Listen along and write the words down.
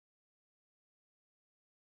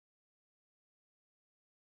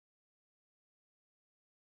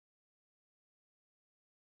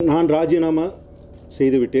நான் ராஜினாமா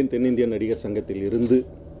செய்துவிட்டேன் தென்னிந்திய நடிகர் சங்கத்தில் இருந்து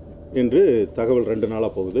என்று தகவல் 2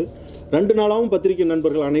 நாளாக போகுது. 2 நாளாகவும் பத்திரிகை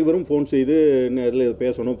நண்பர்கள் அனைவரும் ஃபோன் செய்து நேரில்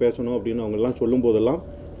பேசணும் அப்படின்னு அவங்கெல்லாம் சொல்லும்போதெல்லாம்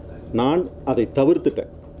நான் அதை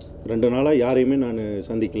தவிர்த்துட்டேன். 2 நாளாக யாரையுமே நான்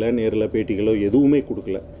சந்திக்கலை, நேரில் பேட்டிகளோ எதுவுமே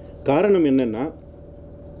கொடுக்கல. காரணம் என்னென்னா,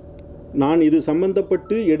 நான் இது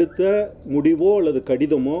சம்பந்தப்பட்டு எடுத்த முடிவோ அல்லது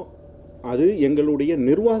கடிதமோ அது எங்களுடைய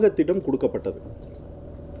நிர்வாகத்திடம் கொடுக்கப்பட்டது.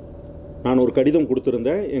 நான் ஒரு கடிதம்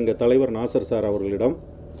கொடுத்திருந்தேன் எங்கள் தலைவர் நாசர் சார் அவர்களிடம்.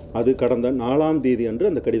 அது கடந்த 4ஆம் தேதி அன்று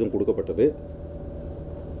அந்த கடிதம் கொடுக்கப்பட்டது.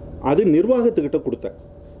 அது நிர்வாகத்துக்கிட்ட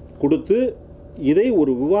கொடுத்து இதை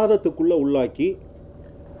ஒரு விவாதத்துக்குள்ளே உள்ளாக்கி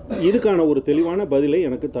இதுக்கான ஒரு தெளிவான பதிலை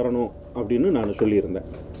எனக்கு தரணும் அப்படின்னு நான் சொல்லியிருந்தேன்.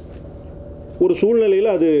 ஒரு சூழ்நிலையில்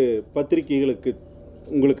அது பத்திரிகைகளுக்கு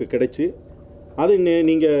உங்களுக்கு கிடைச்சி அதை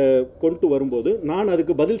நீங்கள் கொண்டு வரும்போது நான்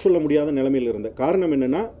அதுக்கு பதில் சொல்ல முடியாத நிலைமையில் இருந்தேன். காரணம்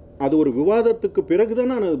என்னென்னா, அது ஒரு விவாதத்துக்கு பிறகு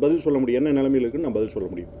தான் நான் அது பதில் சொல்ல முடியும். என்ன நிலைமையில் இருக்குன்னு நான் பதில் சொல்ல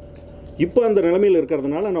முடியும். இப்போ அந்த நிலைமையில்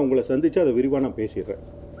இருக்கிறதுனால நான் உங்களை சந்தித்து அதை விரிவாக நான் பேசிடுறேன்.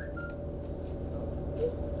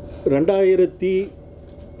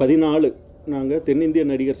 2014 நாங்கள் தென்னிந்திய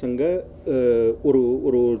நடிகர் சங்க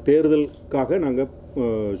ஒரு தேர்தலுக்காக நாங்கள்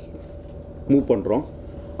மூவ் பண்ணுறோம்.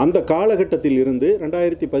 அந்த காலகட்டத்தில் இருந்து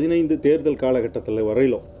 2015 தேர்தல் காலகட்டத்தில்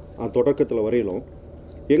வரையிலும் தொடக்கத்தில் வரையிலும்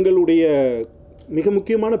எங்களுடைய மிக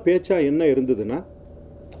முக்கியமான பேச்சாக என்ன இருந்ததுன்னா,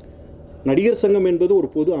 நடிகர் சங்கம் என்பது ஒரு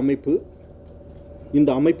பொது அமைப்பு. இந்த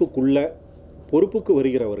அமைப்புக்குள்ள பொறுப்புக்கு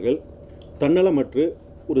வருகிறவர்கள் தன்னலமற்று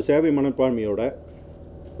ஒரு சேவை மனப்பான்மையோட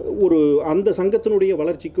அந்த சங்கத்தினுடைய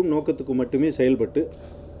வளர்ச்சிக்கும் நோக்கத்துக்கும் மட்டுமே செயல்பட்டு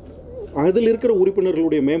அதில் இருக்கிற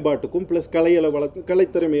உறுப்பினர்களுடைய மேம்பாட்டுக்கும் ப்ளஸ்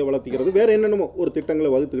கலைத்திறமையை வளர்த்திக்கிறது, வேறு என்னென்னமோ ஒரு திட்டங்களை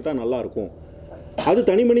வகுத்துக்கிட்டால் நல்லாயிருக்கும். அது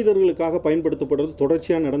தனி மனிதர்களுக்காக பயன்படுத்தப்படுறது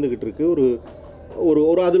தொடர்ச்சியாக நடந்துக்கிட்டு இருக்கு.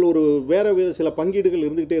 ஒரு அதில் வேறு சில பங்கீடுகள்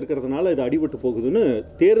இருந்துக்கிட்டே இருக்கிறதுனால இது அடிபட்டு போகுதுன்னு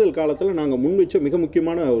தேர்தல் காலத்தில் நாங்கள் முன் வச்ச மிக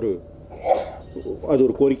முக்கியமான அது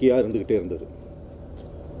ஒரு கோரிக்கையாக இருந்துக்கிட்டே இருந்தது.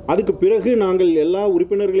 அதுக்கு பிறகு நாங்கள் எல்லா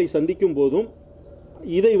உறுப்பினர்களை சந்திக்கும் போதும்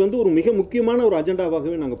இதை ஒரு மிக முக்கியமான ஒரு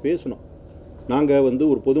அஜெண்டாவாகவே நாங்கள் பேசணும். நாங்கள்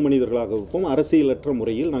ஒரு பொது மனிதர்களாக இருப்போம், அரசியலற்ற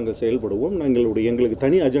முறையில் நாங்கள் செயல்படுவோம், எங்களுக்கு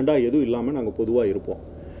தனி அஜெண்டா எதுவும் இல்லாமல் நாங்கள் பொதுவாக இருப்போம்.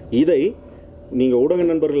 இதை நீங்கள் ஊடக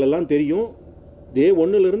நண்பர்கள் எல்லாம் தெரியும். டே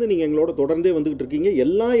 1லிருந்து நீங்கள் எங்களோட தொடர்ந்தே வந்துக்கிட்டு இருக்கீங்க.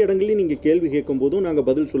 எல்லா இடங்களையும் நீங்கள் கேள்வி கேட்கும் போதும் நாங்கள்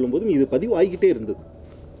பதில் சொல்லும் போதும் இது பதிவு ஆகிக்கிட்டே இருந்தது.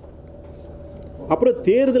 அப்புறம்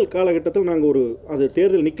தேர்தல் காலகட்டத்தில் நாங்கள் அது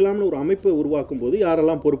தேர்தல் நிற்கலாம்னு ஒரு அமைப்பை உருவாக்கும் போது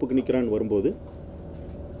யாரெல்லாம் பொறுப்புக்கு நிற்கிறான்னு வரும்போது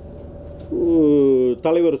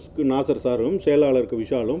தலைவருக்கு நாசர் சாரும், செயலாளருக்கு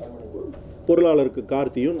விஷாலும், பொருளாளருக்கு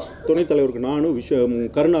கார்த்தியும், துணைத் தலைவருக்கு நானும்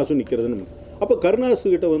கருணாசும் நிற்கிறதுன்னு. அப்போ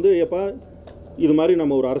கருணாசுக்கிட்ட ஏப்பா இது மாதிரி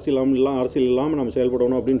நம்ம ஒரு அரசியல் இல்லாமல் நம்ம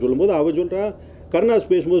செயல்படணும் அப்படின்னு சொல்லும்போது அவள் சொல்கிறா,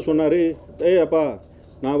 கருணாஸ் பேசும்போது சொன்னார், அப்பா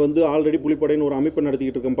நான் ஆல்ரெடி புலிப்படைன்னு ஒரு அமைப்பை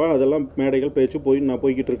நடத்திக்கிட்டு இருக்கேன்ப்பா, அதெல்லாம் மேடைகள் பேச்சு நான்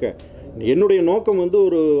போய்கிட்டு இருக்கேன். என்னுடைய நோக்கம்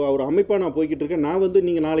ஒரு அமைப்பாக நான் போய்கிட்டு இருக்கேன். நான்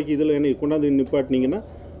நீங்கள் நாளைக்கு இதில் என்னை கொண்டாந்து நிப்பாட்டினீங்கன்னா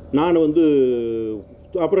நான்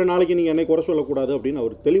அப்புறம் நாளைக்கு நீங்கள் என்னை குறை சொல்லக்கூடாது அப்படின்னு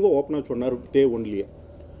அவர் தெளிவாக ஓப்பனாக சொன்னார் டே 1லேயே.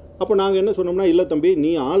 அப்போ நாங்கள் என்ன சொன்னோம்னா, இல்லை தம்பி, நீ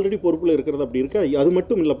ஆல்ரெடி பொறுப்பில் இருக்கிறது அப்படி இருக்க. அது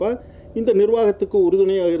மட்டும் இல்லைப்பா, இந்த நிர்வாகத்துக்கு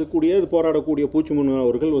உறுதுணையாக இருக்கக்கூடிய போராடக்கூடிய பூச்சிமுன்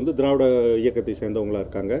அவர்கள் திராவிட இயக்கத்தை சேர்ந்தவங்களாக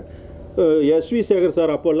இருக்காங்க. எஸ்வி சேகர்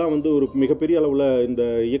சார் அப்போல்லாம் ஒரு மிகப்பெரிய அளவில் இந்த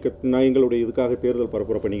எங்களுடைய இதுக்காக தேர்தல்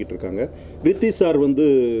பரப்புரை பண்ணிக்கிட்டு இருக்காங்க. ரித்திஷ் சார்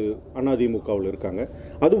அதிமுகவில் இருக்காங்க.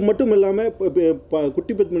 அது மட்டும் இல்லாமல்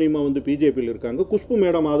குட்டி பத்மினிமா பிஜேபியில் இருக்காங்க. குஷ்பு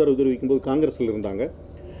மேடம் ஆதரவு தெரிவிக்கும்போது காங்கிரஸில் இருந்தாங்க.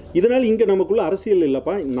 இதனால் இங்கே நமக்குள்ள அரசியல்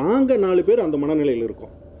இல்லைப்பா, நாங்கள் 4 பேர் அந்த மனநிலையில்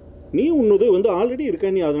இருக்கோம். நீ உன்னது ஆல்ரெடி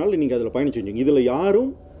இருக்க, நீ அதனால் நீங்கள் அதில் பயணம் செஞ்சீங்க. இதில்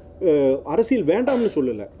யாரும் அரசியல் வேண்டாம்னு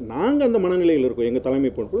சொல்லலை. நாங்கள் அந்த மனநிலையில் இருக்கோம். எங்கள் தலைமை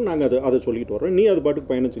பொறுப்பு நாங்கள் அதை சொல்லிட்டு வர்றோம். நீ அது பாட்டுக்கு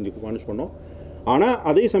பயணம் செஞ்சுக்குவான்னு சொன்னோம். ஆனால்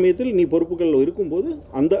அதே சமயத்தில் நீ பொறுப்புகள் இருக்கும்போது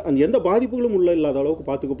அந்த எந்த பாதிப்புகளும் இல்லாத அளவுக்கு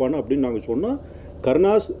பார்த்துக்குப்பான்னு அப்படின்னு நாங்கள் சொன்னோம்.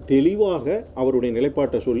 கருணாஸ் தெளிவாக அவருடைய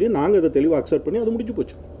நிலைப்பாட்டை சொல்லி நாங்கள் அதை தெளிவாக அக்செப்ட் பண்ணி அது முடிஞ்சு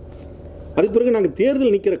போச்சு. அதுக்கு பிறகு நாங்கள்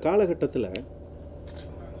தேர்தல் நிற்கிற காலகட்டத்தில்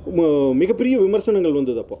மிகப்பெரிய விமர்சனங்கள்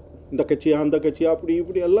வந்தது. அப்போ இந்த கட்சியா அந்த கட்சியா அப்படி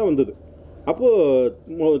இப்படி எல்லாம் வந்தது.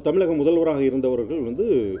 அப்போது தமிழக முதல்வராக இருந்தவர்கள்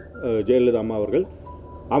ஜெயலலிதா அம்மா அவர்கள்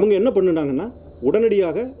அவங்க என்ன பண்ணினாங்கன்னா,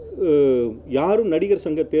 உடனடியாக யாரும் நடிகர்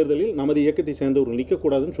சங்க தேர்தலில் நமது இயக்கத்தை சேர்ந்தவர்கள்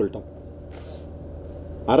நிற்கக்கூடாதுன்னு சொல்லிட்டாங்க.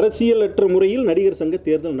 அரசியலற்ற முறையில் நடிகர் சங்க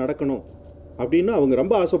தேர்தல் நடக்கணும் அப்படின்னு அவங்க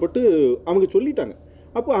ரொம்ப ஆசைப்பட்டு அவங்க சொல்லிட்டாங்க.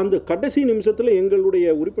 அப்போ அந்த கடைசி நிமிஷத்தில் எங்களுடைய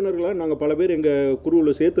உறுப்பினர்களாக நாங்கள் பல பேர் எங்கள்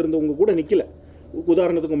குருவில் சேர்த்துருந்தவங்க கூட நிற்கல.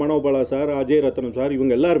 உதாரணத்துக்கு மனோபாலா சார், அஜய் ரத்னம் சார்,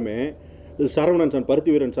 இவங்க எல்லாருமே, சரவணன் சார்,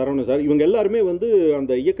 பருத்தி வீரன் சரவணன் சார், இவங்க எல்லாருமே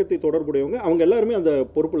அந்த இயக்கத்தை தொடர்புடையவங்க. அவங்க எல்லாருமே அந்த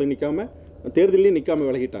பொறுப்பில் நிற்காமல் தேர்தலையும் நிற்காமல்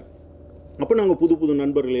விலகிட்டாங்க. அப்போ நாங்கள் புது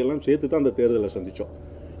நண்பர்களை எல்லாம் சேர்த்து தான் அந்த தேர்தலை சந்தித்தோம்.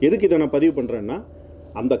 எதுக்கு இதை நான் பதிவு பண்ணுறேன்னா,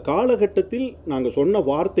 அந்த காலகட்டத்தில் நாங்கள் சொன்ன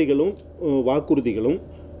வார்த்தைகளும் வாக்குறுதிகளும்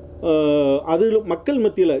அதில் மக்கள்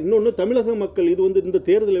மத்தியில் இன்னொன்று தமிழக மக்கள் இது வந்து இந்த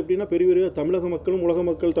தேர்தல் எப்படின்னா பெரிய பெரிய தமிழக மக்களும் உலக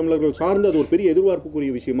மக்கள் தமிழர்கள் சார்ந்து அது ஒரு பெரிய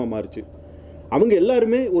எதிர்பார்ப்புக்குரிய விஷயமா மாறிச்சு. அவங்க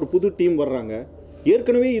எல்லாருமே ஒரு புது டீம் வர்றாங்க.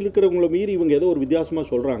 ஏற்கனவே இருக்கிறவங்கள மீறி இவங்க ஏதோ ஒரு வித்தியாசமாக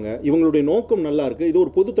சொல்கிறாங்க. இவங்களுடைய நோக்கம் நல்லா இருக்குது. இது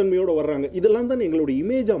ஒரு பொதுத்தன்மையோடு வர்றாங்க. இதெல்லாம் தான் எங்களுடைய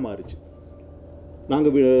இமேஜாக மாறிச்சு.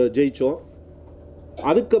 நாங்கள் ஜெயித்தோம்.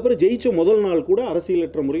 அதுக்கப்புறம் ஜெயித்த முதல் நாள் கூட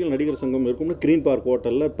அரசியலற்ற முறையில் நடிகர் சங்கம் இருக்கும்னு கிரீன் பார்க்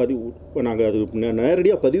ஹோட்டலில் பதிவு நாங்கள் அது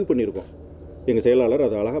நேரடியாக பதிவு பண்ணியிருக்கோம். எங்கள் செயலாளர்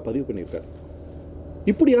அதை அழகாக பதிவு பண்ணியிருக்கார்.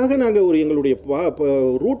 இப்படியாக நாங்கள் ஒரு எங்களுடைய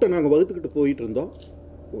ரூட்டை நாங்கள் வகுத்துக்கிட்டு போயிட்டு இருந்தோம்.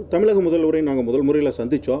 தமிழக முதல்வரை நாங்கள் முதல் முறையில்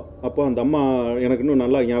சந்தித்தோம். அப்போ அந்த அம்மா எனக்கு இன்னும்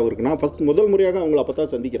நல்லா ஞாபகம் இருக்குது. நான் ஃபஸ்ட் முதல் முறையாக அவங்கள அப்போ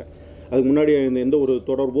தான் சந்திக்கிறேன். அதுக்கு முன்னாடி எந்த ஒரு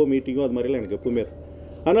தொடர்போ மீட்டிங்கோ அது மாதிரிலாம் எனக்கு எப்பவுமே.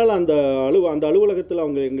 அதனால் அந்த அலுவலகத்தில்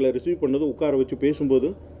அவங்க எங்களை ரிசீவ் பண்ணது, உட்கார வச்சு பேசும்போது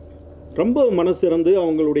ரொம்ப மனசிறந்து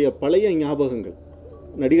அவங்களுடைய பழைய ஞாபகங்கள்,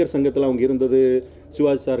 நடிகர் சங்கத்தில் அவங்க இருந்தது,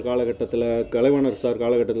 சிவாஜி சார் காலகட்டத்தில், கலைவாணர் சார்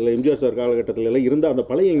காலகட்டத்தில், எம்ஜிஆர் சார் காலகட்டத்தில் எல்லாம் இருந்த அந்த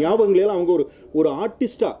பழைய ஞாபகங்களெல்லாம் அவங்க ஒரு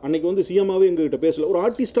ஆர்டிஸ்ட்டாக அன்றைக்கி வந்து சிஎம்மாவே எங்ககிட்ட பேசல, ஒரு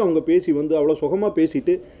ஆர்டிஸ்ட்டாக அவங்க பேசி வந்து அவ்வளோ சுகமாக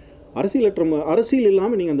பேசிட்டு அரசியல்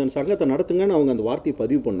இல்லாமல் நீங்கள் அந்த சங்கத்தை நடத்துங்கன்னு அவங்க அந்த வார்த்தையை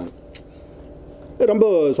பதிவு பண்ணாங்க. ரொம்ப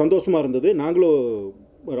சந்தோஷமாக இருந்தது. நாங்களும்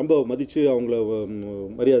ரொம்ப மதித்து அவங்கள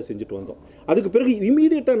மரியாதை செஞ்சுட்டு வந்தோம். அதுக்கு பிறகு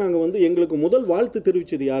இமீடியட்டாக நாங்கள் வந்து எங்களுக்கு முதல் வாழ்த்து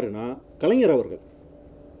தெரிவித்தது யாருன்னா கலைஞர் அவர்கள்.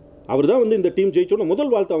 அவர் தான் வந்து இந்த டீம் ஜெயிச்சோன்னா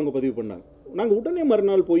முதல் வாழ்த்து அவங்க பதிவு பண்ணாங்க. நாங்கள் உடனே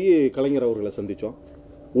மறுநாள் போய் கலைஞர் அவர்களை சந்தித்தோம்.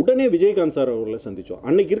 உடனே விஜயகாந்த் சார் அவர்களை சந்தித்தோம்.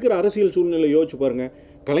 அன்றைக்கி இருக்கிற அரசியல் சூழ்நிலை யோசிச்சு பாருங்கள்.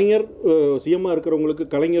 கலைஞர் சிஎம்மாக இருக்கிறவங்களுக்கு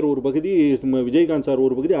கலைஞர் ஒரு பகுதி, விஜயகாந்த் சார்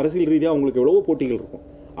ஒரு பகுதி, அரசியல் ரீதியாக அவங்களுக்கு எவ்வளவோ போட்டிகள் இருக்கும்.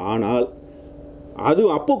 ஆனால் அது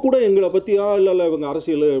அப்போ கூட எங்களை பற்றி இல்லை இவங்க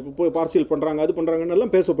அரசியல் பண்ணுறாங்க அது பண்ணுறாங்கன்னு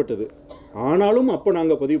எல்லாம் பேசப்பட்டது. ஆனாலும் அப்போ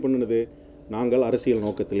நாங்கள் பதிவு பண்ணினது, நாங்கள் அரசியல்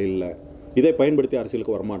நோக்கத்தில் இல்லை, இதை பயன்படுத்தி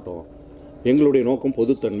அரசியலுக்கு வரமாட்டோம், எங்களுடைய நோக்கம்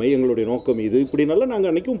பொதுத்தன்மை, எங்களுடைய நோக்கம் இது, இப்படினால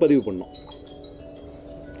நாங்கள் அன்றைக்கும் பதிவு பண்ணோம்.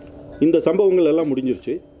 இந்த சம்பவங்கள் எல்லாம்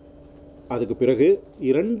முடிஞ்சிருச்சு. அதுக்கு பிறகு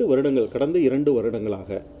கடந்த 2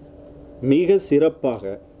 வருடங்களாக மிக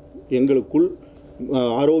சிறப்பாக எங்களுக்குள்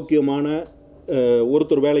ஆரோக்கியமான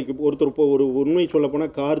ஒருத்தர் வேலைக்கு ஒருத்தர். இப்போ ஒரு உண்மை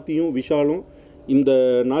சொல்லப்போனால் கார்த்தியும் விஷாலும் இந்த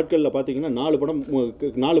நாட்களில் பார்த்திங்கன்னா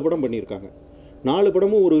 4 படம் பண்ணியிருக்காங்க. 4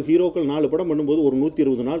 படமும் ஒரு ஹீரோக்கள் 4 படம் பண்ணும்போது ஒரு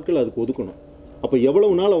 120 நாட்கள் அதுக்கு ஒதுக்கணும். அப்போ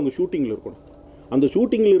எவ்வளவு நாள் அவங்க ஷூட்டிங்கில் இருக்கணும்? அந்த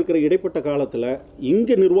ஷூட்டிங்கில் இருக்கிற இடைப்பட்ட காலத்தில்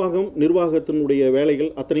இங்கே நிர்வாகத்தினுடைய வேலைகள்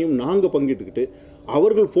அத்தனையும் நாங்கள் பங்கிட்டுக்கிட்டு,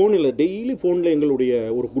 அவர்கள் டெய்லி ஃபோனில் எங்களுடைய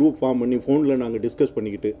ஒரு குரூப் ஃபார்ம் பண்ணி ஃபோனில் நாங்கள் டிஸ்கஸ்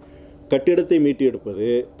பண்ணிக்கிட்டு, கட்டிடத்தை மீட்டு எடுப்பது,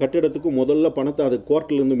 கட்டிடத்துக்கு முதல்ல பணத்தை அது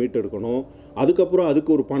கோர்ட்டிலேருந்து மீட்டு எடுக்கணும், அதுக்கப்புறம்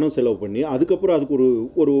அதுக்கு ஒரு பணம் செலவு பண்ணி, அதுக்கப்புறம் அதுக்கு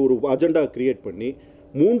ஒரு அஜெண்டா க்ரியேட் பண்ணி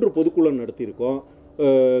 3 பொதுக்குழு நடத்தியிருக்கோம்.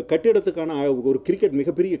 கட்டிடத்துக்கான ஒரு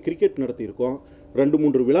மிகப்பெரிய கிரிக்கெட் நடத்தியிருக்கோம்.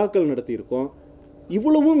 2-3 விழாக்கள் நடத்தியிருக்கோம்.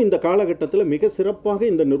 இவ்வளவும் இந்த காலகட்டத்தில் மிக சிறப்பாக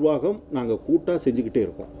இந்த நிர்வாகம் நாங்கள் கூட்டாக செஞ்சுக்கிட்டே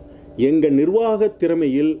இருக்கோம். எங்கள் நிர்வாக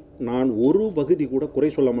திறமையில் நான் ஒரு பகுதி கூட குறை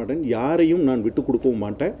சொல்ல மாட்டேன், யாரையும் நான் விட்டு கொடுக்கவும்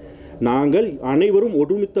மாட்டேன். நாங்கள் அனைவரும்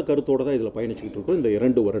ஒருமித்த கருத்தோடு தான் இதில் பயணிச்சுக்கிட்டு இருக்கோம் இந்த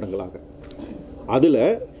 2 வருடங்களாக. அதில்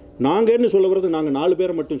நாங்கள்னு சொல்ல வர்றது நாங்கள் 4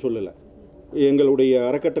 பேரை மட்டும் சொல்லலை. எங்களுடைய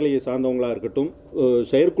அறக்கட்டளையை சார்ந்தவங்களாக இருக்கட்டும்,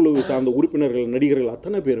 செயற்குழுவை சார்ந்த உறுப்பினர்கள், நடிகர்கள்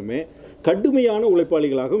அத்தனை பேருமே கடுமையான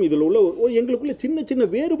உழைப்பாளிகளாகவும் இதில் உள்ள எங்களுக்குள்ள சின்ன சின்ன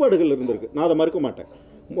வேறுபாடுகள் இருந்திருக்கு. நான் அதை மறுக்க மாட்டேன்.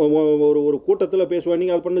 ஒரு கூட்டத்தில் பேசுவேன்,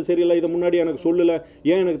 நீங்கள் அது பண்ண சரியில்லை, இதை முன்னாடி எனக்கு சொல்லலை,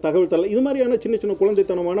 ஏன் எனக்கு தகவல் தரல, இது மாதிரியான சின்ன சின்ன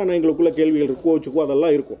குழந்தைத்தனமான எங்களுக்குள்ள கேள்விகள் கோச்சுக்கோ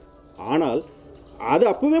அதெல்லாம் இருக்கும். ஆனால் அது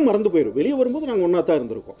அப்போவே மறந்து போயிடும். வெளியே வரும்போது நாங்கள் ஒன்றா தான்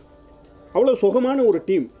இருந்திருக்கோம். அவ்வளோ சுகமான ஒரு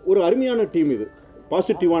டீம், ஒரு அருமையான டீம், இது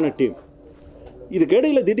பாசிட்டிவான டீம்.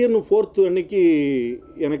 இதுக்கிடையில் திடீர்னு 4th அன்னைக்கு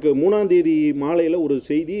எனக்கு 3ஆம் தேதி மாலையில் ஒரு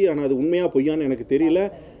செய்தி, ஆனால் அது உண்மையாக பொய்யான்னு எனக்கு தெரியல.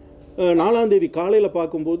 4ஆம் தேதி காலையில்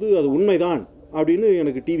பார்க்கும்போது அது உண்மைதான் அப்படின்னு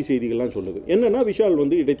எனக்கு டிவி செய்திகள்லாம் சொல்லுது. என்னென்னா விஷால்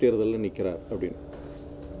வந்து இடைத்தேர்தலில் நிற்கிறார் அப்படின்னு.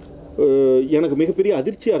 எனக்கு மிகப்பெரிய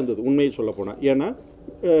அதிர்ச்சியாக இருந்தது உண்மையை சொல்லப்போனால். ஏன்னா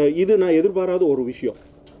இது நான் எதிர்பாராத ஒரு விஷயம்.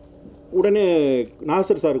 உடனே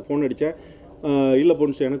நாசர் சாருக்கு ஃபோன் அடித்தேன். இல்லை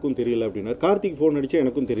பொன்ஸ் எனக்கும் தெரியல அப்படின்னார். கார்த்திக் ஃபோன் அடித்தேன்,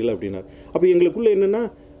 எனக்கும் தெரியல அப்படின்னார். அப்போ எங்களுக்குள்ளே என்னென்னா,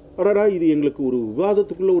 அடடா இது எங்களுக்கு ஒரு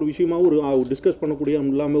விவாதத்துக்குள்ளே ஒரு விஷயமாக ஒரு டிஸ்கஸ் பண்ணக்கூடிய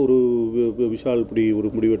இல்லாமல் ஒரு விஷால் இப்படி ஒரு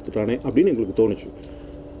முடிவு எடுத்துட்டானே அப்படின்னு எங்களுக்கு தோணுச்சு.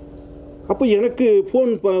 அப்போ எனக்கு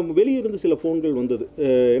ஃபோன் வெளியே இருந்து சில ஃபோன்கள் வந்தது.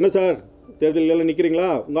 என்ன சார் தேர்தலெல்லாம் நிற்கிறீங்களா,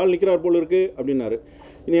 உங்களால் நிற்கிறார் போல் இருக்குது அப்படின்னாரு.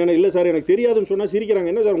 எனக்கு இல்லை சார் எனக்கு தெரியாதுன்னு சொன்னால் சிரிக்கிறாங்க.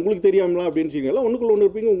 என்ன சார் உங்களுக்கு தெரியாமலாம் அப்படின்னு சொல்லிங்களா, ஒன்றுக்குள்ள ஒன்று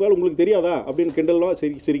இருப்பீங்க, உங்களுக்கு தெரியாதா அப்படின்னு கிண்டல்லாம்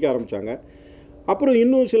சிரிக்க ஆரம்பித்தாங்க. அப்புறம்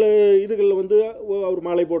இன்னும் சில இதுகளில் வந்து அவர்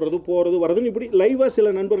மாலை போடுறது போகிறது வரதுன்னு இப்படி லைவாக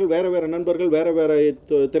சில நண்பர்கள் வேறு நண்பர்கள் வேறு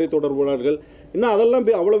திரைத்தொடர்பாளர்கள் இன்னும் அதெல்லாம்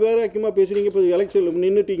அவ்வளோ வேறாக்கியமாக பேசுனீங்க, இப்போ எலெக்ஷன்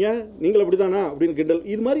நின்றுட்டீங்க, நீங்கள் அப்படி தானா அப்படின்னு கிண்டல்.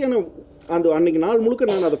 இது மாதிரியான அன்றைக்கி நாள்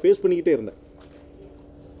முழுக்க நான் அதை ஃபேஸ் பண்ணிக்கிட்டே இருந்தேன்.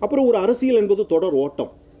 அப்புறம் ஒரு அரசியல் என்பது தொடர்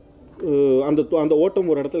ஓட்டம். அந்த ஓட்டம்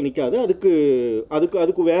ஒரு இடத்துல நிற்காது.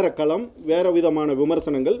 அதுக்கு வேறு களம், வேறு விதமான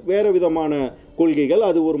விமர்சனங்கள், வேறு விதமான கொள்கைகள்,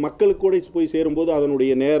 அது ஒரு மக்களுக்கு கூட போய் சேரும்போது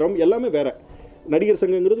அதனுடைய நேரம் எல்லாமே வேறு. நடிகர்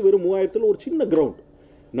சங்கங்கிறது வெறும் 3000 ஒரு சின்ன கிரவுண்ட்.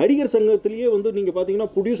 நடிகர் சங்கத்திலேயே வந்து நீங்கள் பார்த்தீங்கன்னா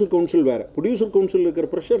ப்ரொடியூசர் கவுன்சில் வேறு. ப்ரொடியூசர் கவுன்சில் இருக்கிற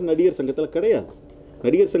ப்ரெஷர் நடிகர் சங்கத்தில் கிடையாது.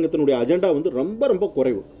 நடிகர் சங்கத்தினுடைய அஜெண்டா வந்து ரொம்ப ரொம்ப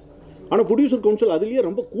குறைவு. ஆனால் ப்ரொடியூசர் கவுன்சில் அதுலேயே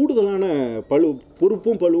ரொம்ப கூடுதலான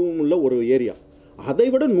பொறுப்பும் பழுவும் உள்ள ஒரு ஏரியா. அதை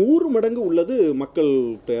விட 100 மடங்கு உள்ளது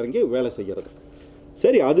மக்கள்கிட்ட இறங்கி வேலை செய்கிறது.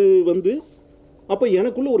 சரி, அது வந்து அப்போ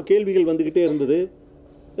எனக்குள்ள ஒரு கேள்விகள் வந்துக்கிட்டே இருந்தது.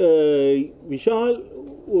 விஷால்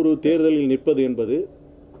ஒரு தேர்தலில் நிற்பது என்பது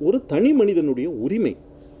ஒரு தனி மனிதனுடைய உரிமை.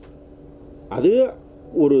 அது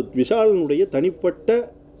ஒரு விஷாலினுடைய தனிப்பட்ட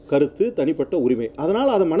கருத்து, தனிப்பட்ட உரிமை.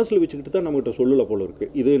 அதனால் அதை மனசில் வச்சுக்கிட்டு தான் நம்மகிட்ட சொல்லலை போல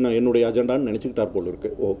இருக்குது. இது நான் என்னுடைய அஜெண்டான்னு நினச்சிக்கிட்டார் போல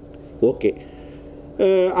இருக்குது. ஓகே,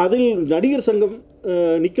 அதில் நடிகர் சங்கம்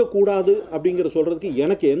நிற்கக்கூடாது அப்படிங்கிற சொல்கிறதுக்கு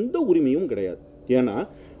எனக்கு எந்த உரிமையும் கிடையாது. ஏன்னா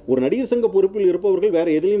ஒரு நடிகர் சங்க பொறுப்பில் இருப்பவர்கள்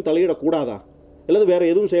வேறு எதுலேயும் தலையிடக்கூடாதா, அல்லது வேறு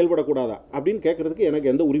எதுவும் செயல்படக்கூடாதா அப்படின்னு கேட்குறதுக்கு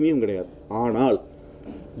எனக்கு எந்த உரிமையும் கிடையாது. ஆனால்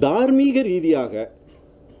தார்மீக ரீதியாக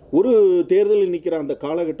ஒரு தேர்தலில் நிற்கிற அந்த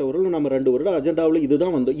காலகட்டவர்கள் நம்ம 2 வருட அஜெண்டாவில்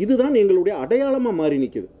இதுதான் எங்களுடைய அடையாளமாக மாறி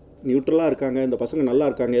நிற்குது. நியூட்ரலாக இருக்காங்க, இந்த பசங்க நல்லா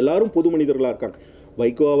இருக்காங்க, எல்லாரும் பொது மனிதர்களாக இருக்காங்க.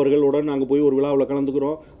 வைகோ அவர்களுடன் நாங்கள் போய் ஒரு விழாவில்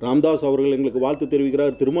கலந்துக்கிறோம். ராம்தாஸ் அவர்கள் எங்களுக்கு வாழ்த்து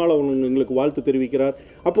தெரிவிக்கிறார், திருமாவளவன் எங்களுக்கு வாழ்த்து தெரிவிக்கிறார்.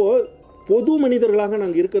 அப்போது பொது மனிதர்களாக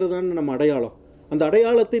நாங்கள் இருக்கிறதான்னு நம்ம அடையாளம். அந்த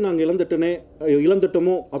அடையாளத்தை நாங்கள்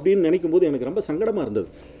இழந்துட்டோமோ அப்படின்னு நினைக்கும் போது எனக்கு ரொம்ப சங்கடமாக இருந்தது.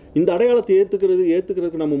 இந்த அடையாளத்தை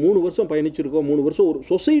ஏற்றுக்கிறதுக்கு நம்ம 3 வருஷம் பயணிச்சிருக்கோம். 3 வருஷம் ஒரு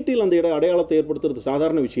சொசைட்டியில் அந்த அடையாளத்தை ஏற்படுத்துறது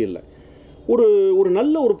சாதாரண விஷயம் இல்லை. ஒரு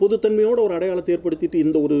நல்ல ஒரு பொதுத்தன்மையோட ஒரு அடையாளத்தை ஏற்படுத்திட்டு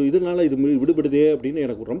இந்த ஒரு இதனால் இது விடுபடுதே அப்படின்னு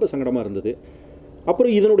எனக்கு ரொம்ப சங்கடமாக இருந்தது.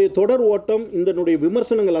 அப்புறம் இதனுடைய தொடர் ஓட்டம், இதனுடைய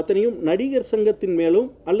விமர்சனங்கள் அத்தனையும் நடிகர் சங்கத்தின் மேலும்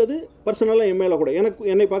அல்லது பர்சனலாக என் மேலே கூட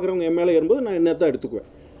என்னை பார்க்குறவங்க என் மேலே ஏறும்போது நான் என்ன தான் எடுத்துக்குவேன்.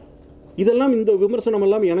 இதெல்லாம் இந்த விமர்சனம்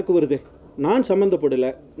எல்லாம் எனக்கு வருது. நான் சம்மந்தப்படலை,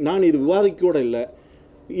 நான் இது விவாதிக்கூட இல்லை.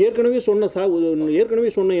 ஏற்கனவே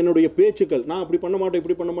சொன்ன என்னுடைய பேச்சுக்கள், நான் அப்படி பண்ண மாட்டேன்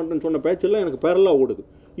இப்படி பண்ண மாட்டேன்னு சொன்ன பேச்செல்லாம் எனக்கு பேரலாக ஓடுது.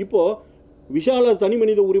 இப்போது விஷால தனி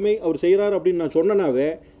மனித உரிமை அவர் செய்கிறார் அப்படின்னு நான் சொன்னனாவே,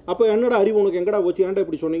 அப்போ என்னடா அறிவு உனக்கு எங்கடா போச்சு, ஏன்டா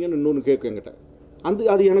இப்படி சொன்னீங்கன்னு இன்னொன்று கேட்கும் என்கிட்ட.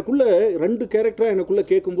 அது எனக்குள்ளே 2 கேரக்டராக எனக்குள்ளே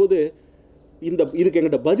கேட்கும்போது இதுக்கு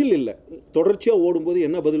எங்கிட்ட பதில் இல்லை. தொடர்ச்சியாக ஓடும்போது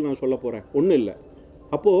என்ன பதில் நான் சொல்ல போகிறேன்? ஒன்றும் இல்லை.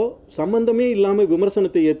 அப்போது சம்பந்தமே இல்லாமல்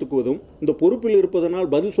விமர்சனத்தை ஏற்றுக்குவதும், இந்த பொறுப்பில் இருப்பதனால்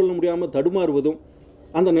பதில் சொல்ல முடியாமல் தடுமாறுவதும்,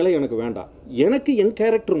 அந்த நிலை எனக்கு வேண்டாம். எனக்கு என்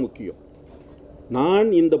கேரக்டர் முக்கியம். நான்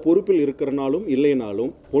இந்த பொறுப்பில் இருக்கிறனாலும்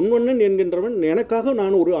இல்லைனாலும் பொன்வண்ணன் என்கின்றவன் எனக்காக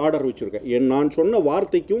நான் ஒரு ஆர்டர் வச்சுருக்கேன். நான் சொன்ன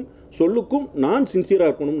வார்த்தைக்கும் சொல்லுக்கும் நான் சின்சியராக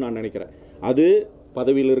இருக்கணும்னு நான் நினைக்கிறேன். அது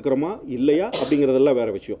பதவியில் இருக்கிறோமா இல்லையா அப்படிங்கிறதெல்லாம்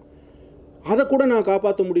வேறு விஷயம். அதை கூட நான்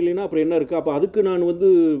காப்பாற்ற முடியலன்னா அப்புறம் என்ன இருக்குது? அப்போ அதுக்கு நான்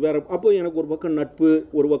வேறு. அப்போ எனக்கு ஒரு பக்கம் நட்பு,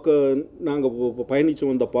 ஒரு பக்கம் நாங்கள் பயணித்து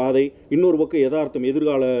வந்த பாதை, இன்னொரு பக்கம் யதார்த்தம்,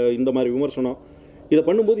 எதிர்கால இந்த மாதிரி விமர்சனம். இதை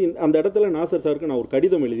பண்ணும்போது அந்த இடத்துல நாசர் சாருக்கு நான் ஒரு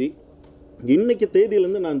கடிதம் எழுதி, இன்றைக்கி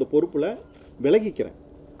தேதியிலேருந்து நான் இந்த பொறுப்பில் விலகிக்கிறேன்.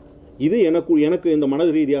 இது எனக்கு இந்த மன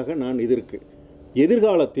ரீதியாக நான் இது இருக்குது.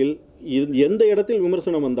 எதிர்காலத்தில் எந்த இடத்தில்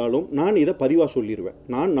விமர்சனம் வந்தாலும் நான் இதை பதிவாக சொல்லிடுவேன்.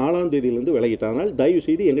 நான் 4ஆம் தேதியிலேருந்து விலகிட்டேன். தயவு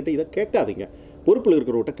செய்து என்கிட்ட இதை கேட்காதீங்க, பொறுப்பில்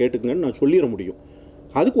இருக்கிறவர்கிட்ட கேட்டுக்குங்கன்னு நான் சொல்லிட முடியும்.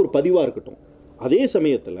 அதுக்கு ஒரு பதிவாக இருக்கட்டும். அதே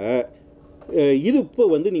சமயத்தில் இது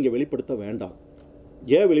இப்போ நீங்கள் வெளிப்படுத்த வேண்டாம்.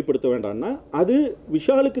 ஏன் வெளிப்படுத்த வேண்டாம்னா, அது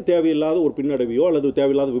விஷாலுக்கு தேவையில்லாத ஒரு பின்னடைவையோ அல்லது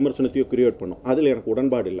தேவையில்லாத விமர்சனத்தையோ கிரியேட் பண்ணும். அதில் எனக்கு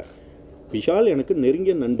உடன்பாடு இல்லை. விஷால் எனக்கு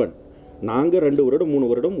நெருங்கிய நண்பன். நாங்கள் 2 வருடம் 3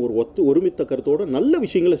 வருடம் ஒருமித்த கருத்தோடு நல்ல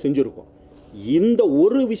விஷயங்களை செஞ்சுருக்கோம். இந்த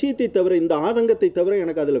ஒரு விஷயத்தை தவிர, இந்த ஆதங்கத்தை தவிர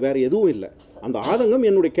எனக்கு அதில் வேறு எதுவும் இல்லை. அந்த ஆதங்கம்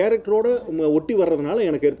என்னுடைய கேரக்டரோடு ஒட்டி வர்றதுனால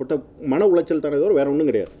எனக்கு ஏற்பட்ட மன உளைச்சல் தானே தவிர வேறு ஒன்றும்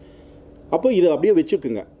கிடையாது. அப்போ இதை அப்படியே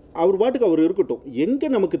வச்சுக்குங்க. அவர் பாட்டுக்கு அவர் இருக்கட்டும். எங்கே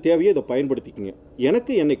நமக்கு தேவையோ இதை பயன்படுத்திக்கங்க.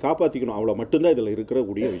 என்னை காப்பாற்றிக்கணும், அவ்வளோ மட்டும்தான் இதில்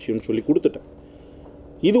இருக்கக்கூடிய விஷயம்னு சொல்லி கொடுத்துட்டேன்.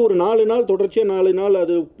 இது ஒரு 4 நாள் தொடர்ச்சியாக 4 நாள்.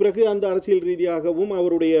 அது பிறகு அந்த அரசியல் ரீதியாகவும்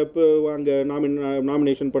அவருடைய அங்கே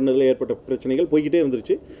நாமினேஷன் பண்ணதில் ஏற்பட்ட பிரச்சனைகள் போய்கிட்டே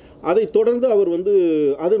இருந்துருச்சு. அதை தொடர்ந்து அவர்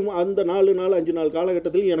அந்த 4 நாள் 5 நாள்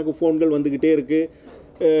காலகட்டத்தில் எனக்கு ஃபோன்கள் வந்துக்கிட்டே இருக்குது.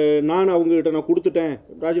 நான் அவங்ககிட்ட நான் கொடுத்துட்டேன்,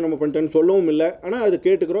 ராஜினாமா பண்ணிட்டேன்னு சொல்லவும் இல்லை. ஆனால் அதை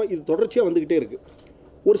கேட்டுக்கிறோம். இது தொடர்ச்சியாக வந்துக்கிட்டே இருக்குது.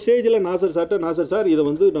 ஒரு ஸ்டேஜில் நாசர் சார் இதை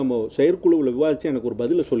நம்ம செயற்குழுவில் விவாதித்து எனக்கு ஒரு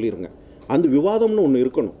பதிலை சொல்லிடுங்க. அந்த விவாதம்னு ஒன்று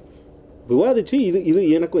இருக்கணும். விவாதித்து இது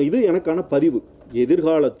எனக்கான பதிவு.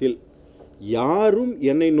 எதிர்காலத்தில் யாரும்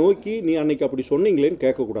என்னை நோக்கி நீ அன்னைக்கு அப்படி சொன்னீங்களேன்னு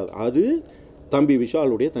கேட்கக்கூடாது. அது தம்பி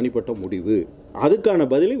விஷாலுடைய தனிப்பட்ட முடிவு. அதுக்கான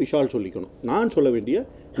பதிலை விஷால் சொல்லிக்கணும்.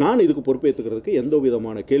 நான் இதுக்கு பொறுப்பேற்றுக்கிறதுக்கு எந்த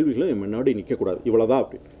விதமான கேள்விகளும் என் முன்னாடி நிற்கக்கூடாது. இவ்வளோதான்.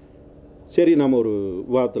 அப்படி சரி, நம்ம ஒரு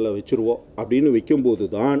விவாதத்தில் வச்சுருவோம் அப்படின்னு வைக்கும்போது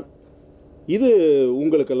தான் இது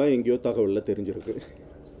உங்களுக்கெல்லாம் எங்கேயோ தகவலில் தெரிஞ்சிருக்கு.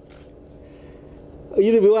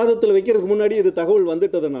 இது விவாதத்தில் வைக்கிறதுக்கு முன்னாடி இது தகவல்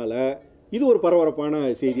வந்துட்டதுனால இது ஒரு பரபரப்பான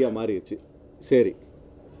செய்தியாக மாறிடுச்சு. சரி,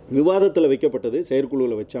 விவாதத்தில் வைக்கப்பட்டது,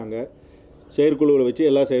 செயற்குழுவில் வச்சாங்க. செயற்குழுவில் வச்சு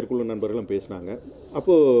எல்லா செயற்குழு நண்பர்களும் பேசினாங்க.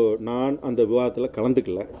 அப்போது நான் அந்த விவாதத்தில்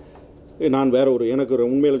கலந்துக்கல. நான் வேறு எனக்கு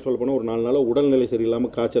உண்மையில் சொல்ல போனால் ஒரு 4 நாளாக உடல்நிலை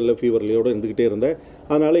சரியில்லாமல் காய்ச்சலில் ஃபீவர்லையோடு இருந்துக்கிட்டே இருந்தேன்.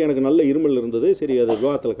 அதனால் எனக்கு நல்ல இருமல் இருந்தது. சரி, அது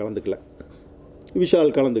விவாதத்தில் கலந்துக்கல.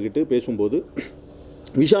 விஷால் கலந்துக்கிட்டு பேசும்போது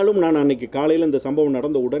விஷாலும் நான் அன்றைக்கி காலையில் இந்த சம்பவம்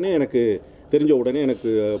நடந்த உடனே எனக்கு தெரிஞ்ச உடனே எனக்கு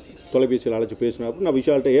தொலைபேசியில் அழைச்சி பேசினாப்போ நான்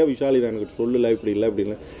விஷால்கிட்ட விஷால் இதை எனக்கு சொல்லலை, இப்படி இல்லை இப்படி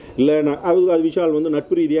இல்லை நான் அது விஷால்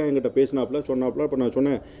நட்பு ரீதியாக என்கிட்ட பேசினாப்புல சொன்னாப்புல. அப்போ நான்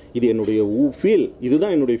சொன்னேன், இது என்னுடைய ஃபீல்,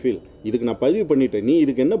 இதுதான் என்னுடைய ஃபீல், இதுக்கு நான் பதிவு பண்ணிட்டேன், நீ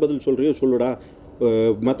இதுக்கு என்ன பதில் சொல்கிறியோ சொல்லுடா,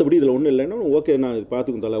 மற்றபடி இதில் ஒன்றும் இல்லைன்னா ஓகே நான் இது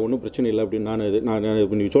பார்த்துக்கும் தலை, ஒன்றும் பிரச்சனை இல்லை அப்படின்னு நான்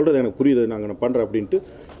நீ சொல்கிறது எனக்கு புரியுது, நான் பண்ணுறேன் அப்படின்ட்டு.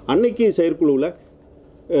 அன்னைக்கு செயற்குழுவில்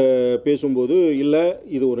பேசும்போது இல்லை,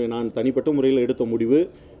 இது நான் தனிப்பட்ட முறையில் எடுத்த முடிவு,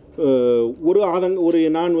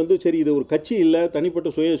 நான் சரி இது ஒரு கட்சி இல்லை, தனிப்பட்ட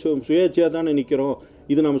சுயேட்சையாக தானே நிற்கிறோம்,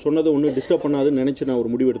 இது நம்ம சொன்னதை ஒன்றும் டிஸ்டர்ப் பண்ணாதுன்னு நினச்சி நான்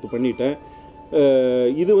ஒரு முடிவு எடுத்து பண்ணிட்டேன்.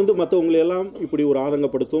 இது மற்றவங்களையெல்லாம் இப்படி ஒரு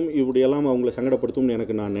ஆதங்கப்படுத்தும், இப்படியெல்லாம் அவங்கள சங்கடப்படுத்தும்னு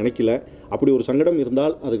எனக்கு நான் நினைக்கல. அப்படி ஒரு சங்கடம்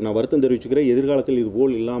இருந்தால் அதுக்கு நான் வருத்தம் தெரிவிச்சுக்கிறேன். எதிர்காலத்தில் இது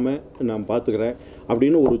போல் இல்லாமல் நான் பார்த்துக்கிறேன்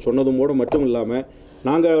அப்படின்னு ஒரு சொன்னதுமோடு மட்டும் இல்லாமல்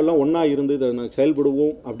நாங்கள் எல்லாம் ஒன்றா இருந்து இதை நாங்கள்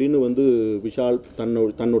செயல்படுவோம் அப்படின்னு விஷால்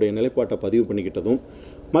தன்னுடைய நிலைப்பாட்டை பதிவு பண்ணிக்கிட்டதும்,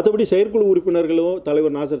 மற்றபடி செயற்குழு உறுப்பினர்களோ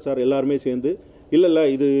தலைவர் நாசர் சார் எல்லாருமே சேர்ந்து இல்லை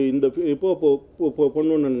இது இந்த இப்போ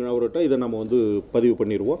பொன்வண்ணன் அவர்கிட்ட இதை நம்ம பதிவு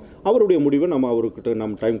பண்ணிடுவோம், அவருடைய முடிவை நம்ம அவர்கிட்ட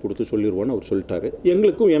நம்ம டைம் கொடுத்து சொல்லிடுவோன்னு அவர் சொல்லிட்டாரு.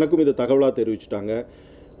 எனக்கும் இதை தகவலாக தெரிவிச்சிட்டாங்க.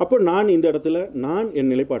 அப்போ நான் இந்த இடத்துல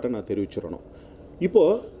என் நிலைப்பாட்டை நான் தெரிவிச்சிடணும்.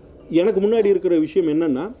 இப்போது எனக்கு முன்னாடி இருக்கிற விஷயம்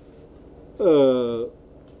என்னென்னா,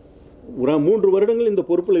 ஒரு 3 வருடங்கள் இந்த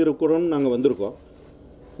பொறுப்பில் இருக்கிறோன்னு நாங்கள் வந்திருக்கோம்.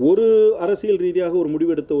 ஒரு அரசியல் ரீதியாக ஒரு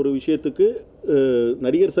முடிவெடுத்த ஒரு விஷயத்துக்கு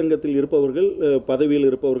நடிகர் சங்கத்தில் இருப்பவர்கள், பதவியில்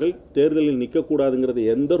இருப்பவர்கள் தேர்தலில் நிற்கக்கூடாதுங்கிறது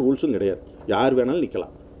எந்த ரூல்ஸும் கிடையாது. யார் வேணாலும்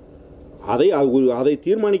நிற்கலாம். அதை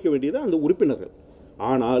தீர்மானிக்க வேண்டியது அந்த உறுப்பினர்கள்.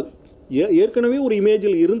 ஆனால் ஏற்கனவே ஒரு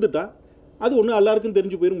இமேஜில் இருந்துட்டால் அது ஒன்று எல்லாருக்கும்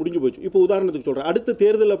தெரிஞ்சு போயிடும், முடிஞ்சு போச்சு. இப்போ உதாரணத்துக்கு சொல்கிறேன், அடுத்த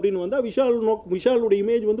தேர்தல் அப்படின்னு வந்தால் விஷாலுடைய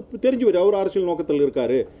இமேஜ் தெரிஞ்சு போயிடும், அவர் அரசியல் நோக்கத்தில்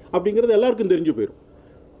இருக்கார் அப்படிங்கிறது எல்லாருக்கும் தெரிஞ்சு போயிடும்.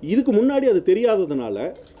 இதுக்கு முன்னாடி அது தெரியாததுனால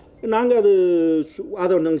நாங்கள் அதை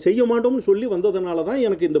நாங்கள் செய்ய மாட்டோம்னு சொல்லி வந்ததுனால தான்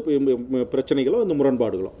எனக்கு இந்த பிரச்சனைகளோ இந்த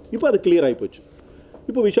முரண்பாடுகளோ இப்போ அது கிளியர் ஆகி போச்சு.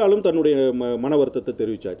 இப்போ விஷாலும் தன்னுடைய மன வருத்தத்தை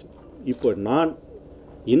தெரிவித்தாச்சு. இப்போ நான்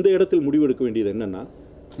இந்த இடத்தில் முடிவெடுக்க வேண்டியது என்னென்னா,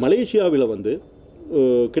 மலேசியாவில்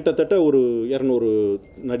கிட்டத்தட்ட ஒரு 200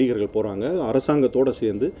 நடிகர்கள் போகிறாங்க. அரசாங்கத்தோடு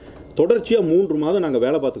சேர்ந்து தொடர்ச்சியாக 3 மாதம் நாங்கள்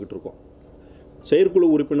வேலை பார்த்துக்கிட்டு இருக்கோம். செயற்குழு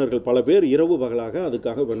உறுப்பினர்கள் பல பேர் இரவு பகலாக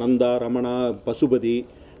அதுக்காக, நந்தா, ரமணா, பசுபதி,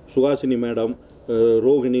 சுகாசினி மேடம்,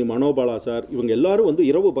 ரோகிணி, மனோபாலா சார், இவங்க எல்லாரும்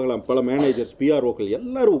இரவு பகலாம், பல மேனேஜர்ஸ், பிஆர்ஓக்கள்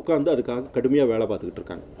எல்லாரும் உட்கார்ந்து அதுக்காக கடுமையாக வேலை பார்த்துக்கிட்டு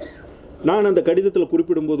இருக்காங்க. நான் அந்த கடிதத்தில்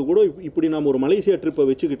குறிப்பிடும்போது கூட இப்படி நாம் ஒரு மலேசியா ட்ரிப்பை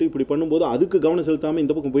வச்சுக்கிட்டு இப்படி பண்ணும்போது அதுக்கு கவனம் செலுத்தாமல்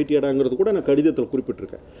இந்த பக்கம் போயிட்டியாடாங்கிறது கூட நான் கடிதத்தில்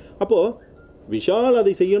குறிப்பிட்டிருக்கேன். அப்போது விஷால்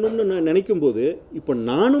அதை செய்யணும்னு நான் நினைக்கும் போது இப்போ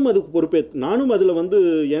நானும் அதுக்கு நானும் அதில்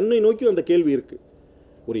என்னை நோக்கி அந்த கேள்வி இருக்குது.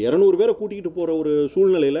 ஒரு 200 பேரை கூட்டிகிட்டு போகிற ஒரு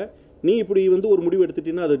சூழ்நிலையில் நீ இப்படி ஒரு முடிவு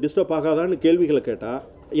எடுத்துட்டீங்கன்னா அது டிஸ்டர்ப் ஆகாதான்னு கேள்விகளை கேட்டால்,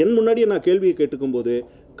 என் முன்னாடியே நான் கேள்வியை கேட்டுக்கும்போது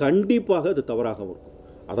கண்டிப்பாக அது தவறாக இருக்கும்.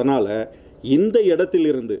 அதனால் இந்த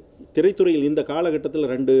இடத்திலிருந்து திரைத்துறையில் இந்த காலகட்டத்தில்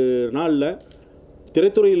 2 நாளில்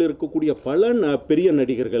திரைத்துறையில் இருக்கக்கூடிய பல பெரிய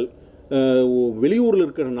நடிகர்கள், வெளியூரில்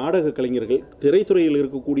இருக்கிற நாடக கலைஞர்கள், திரைத்துறையில்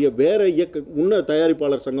இருக்கக்கூடிய வேறு முன்ன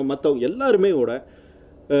தயாரிப்பாளர் சங்கம், மற்றவங்க எல்லாருமே கூட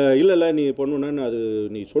இல்லை நீ பண்ணுவேன்னு அது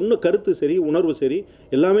நீ சொன்ன கருத்து சரி, உணர்வு சரி,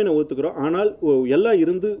 எல்லாமே நான் ஒத்துக்கிறோம், ஆனால் எல்லாம்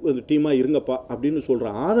இருந்து டீமாக இருங்கப்பா அப்படின்னு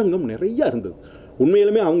சொல்கிற ஆதங்கம் நிறையா இருந்தது.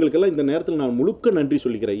 உண்மையிலுமே அவங்களுக்கெல்லாம் இந்த நேரத்தில் நான் முழுக்க நன்றி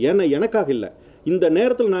சொல்லிக்கிறேன். ஏன்னா எனக்காக இல்லை, இந்த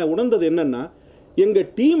நேரத்தில் நான் உணர்ந்தது என்னென்னா, எங்கள்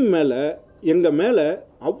டீம் மேலே எங்கள் மேலே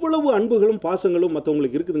அவ்வளவு அன்புகளும் பாசங்களும்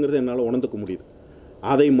மற்றவங்களுக்கு இருக்குதுங்கிறத என்னால் உணர்ந்துக்க முடியுது.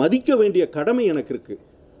 அதை மதிக்க வேண்டிய கடமை எனக்கு இருக்குது.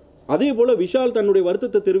 அதே போல் விஷால் தன்னுடைய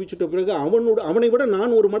வருத்தத்தை தெரிவிச்சிட்ட பிறகு அவனை விட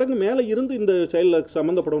நான் ஒரு மடங்கு மேலே இருந்து இந்த செயலில்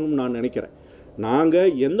சம்மந்தப்படணும்னு நான் நினைக்கிறேன்.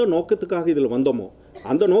 நாங்கள் எந்த நோக்கத்துக்காக இதில் வந்தோமோ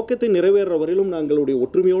அந்த நோக்கத்தை நிறைவேற வரையிலும் நாங்களுடைய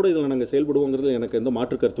ஒற்றுமையோடு இதில் நாங்கள் செயல்படுவோங்கிறது எனக்கு எந்த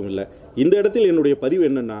மாற்று கருத்தும் இல்லை. இந்த இடத்தில் என்னுடைய பதிவு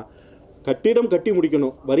என்னென்னா, கட்டிடம் கட்டி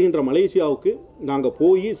முடிக்கணும். வருகின்ற மலேசியாவுக்கு நாங்கள்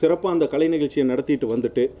போய் சிறப்பாக அந்த கலை நிகழ்ச்சியை நடத்திட்டு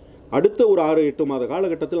வந்துட்டு அடுத்த ஒரு 6-8 மாத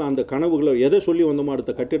காலகட்டத்தில் அந்த கனவுகளை எதை சொல்லி வந்தோமோ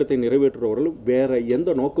அடுத்த கட்டிடத்தை நிறைவேற்றுறவர்களும் வேறு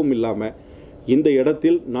எந்த நோக்கமும் இல்லாமல் இந்த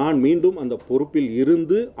இடத்தில் நான் மீண்டும் அந்த பொறுப்பில்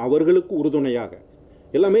இருந்து அவர்களுக்கு உறுதுணையாக,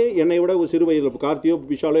 எல்லாமே என்னை விட ஒரு சிறு வயதில், கார்த்தியோ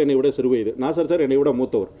விஷாலோ என்னை விட சிறு வயது, நாசர் சார் என்னை விட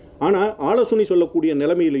மூத்தவர், ஆனால் ஆலோசனை சொல்லக்கூடிய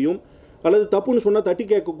நிலைமையிலையும் அல்லது தப்புன்னு சொன்னால் தட்டி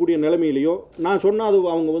கேட்கக்கூடிய நிலைமையிலையோ நான் சொன்னால் அது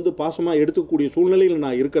அவங்க பாசமாக எடுத்துக்கக்கூடிய சூழ்நிலையில்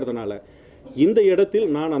நான் இருக்கிறதுனால இந்த இடத்தில்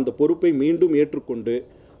நான் அந்த பொறுப்பை மீண்டும் ஏற்றுக்கொண்டு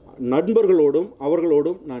நண்பர்களோடும்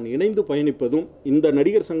அவர்களோடும் நான் இணைந்து பயணிப்பதும் இந்த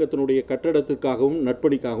நடிகர் சங்கத்தினுடைய கட்டடத்திற்காகவும்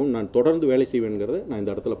நட்பணிக்காகவும் நான் தொடர்ந்து வேலை செய்வேங்கிறத நான்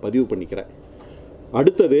இந்த இடத்துல பதிவு பண்ணிக்கிறேன்.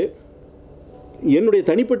 அடுத்தது, என்னுடைய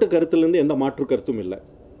தனிப்பட்ட கருத்திலிருந்து எந்த மாற்று கருத்தும் இல்லை.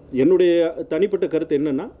 என்னுடைய தனிப்பட்ட கருத்து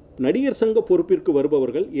என்னென்னா, நடிகர் சங்க பொறுப்பிற்கு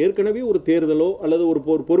வருபவர்கள் ஏற்கனவே ஒரு தேர்தலோ அல்லது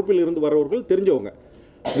ஒரு பொறுப்பில் இருந்து வரவர்கள் தெரிஞ்சவங்க.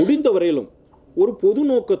 முடிந்த வரையிலும் ஒரு பொது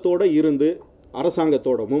நோக்கத்தோடு இருந்து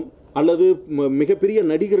அரசாங்கத்தோடவும் அல்லது மிகப்பெரிய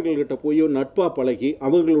நடிகர்கள்கிட்ட போய் நட்பாக பழகி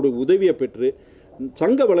அவர்களுடைய உதவியை பெற்று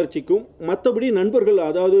சங்க வளர்ச்சிக்கும் மற்றபடி நண்பர்கள்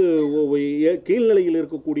அதாவது கீழ்நிலையில்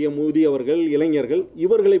இருக்கக்கூடிய முதியவர்கள் இளைஞர்கள்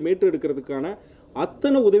இவர்களை மீட்டெடுக்கிறதுக்கான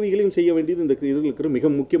அத்தனை உதவிகளையும் செய்ய வேண்டியது இந்த இதில் இருக்கிற மிக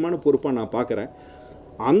முக்கியமான பொறுப்பாக நான் பார்க்குறேன்.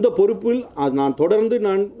 அந்த பொறுப்பில் நான் தொடர்ந்து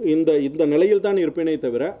இந்த நிலையில் தான் இருப்பேனே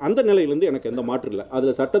தவிர அந்த நிலையிலேருந்து எனக்கு எந்த மாற்று இல்லை.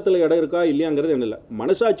 அதில் சட்டத்தில் இடம் இருக்கா இல்லையாங்கிறது என்ன இல்லை,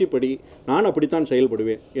 மனசாட்சிப்படி நான் அப்படித்தான்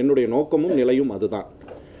செயல்படுவேன். என்னுடைய நோக்கமும் நிலையும் அதுதான்.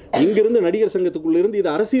 இங்கிருந்து நடிகர் சங்கத்துக்குள்ளேருந்து இது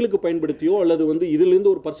அரசியலுக்கு பயன்படுத்தியோ அல்லது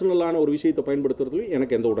இதிலிருந்து ஒரு பர்சனலான ஒரு விஷயத்தை பயன்படுத்துறதுலையும்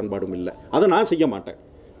எனக்கு எந்த உடன்பாடும் இல்லை. அதை நான் செய்ய மாட்டேன்.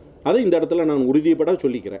 அதை இந்த இடத்துல நான் உறுதிப்பட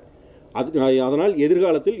சொல்லிக்கிறேன். அதனால்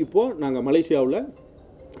எதிர்காலத்தில் இப்போது நாங்கள் மலேசியாவில்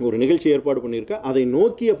ஒரு நிகழ்ச்சி ஏற்பாடு பண்ணியிருக்கேன். அதை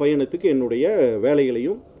நோக்கிய பயணத்துக்கு என்னுடைய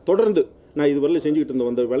வேலைகளையும் தொடர்ந்து நான் இதுவரையில் செஞ்சுக்கிட்டு இருந்த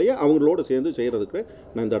வந்த வேலையை அவங்களோட சேர்ந்து செய்கிறதுக்கு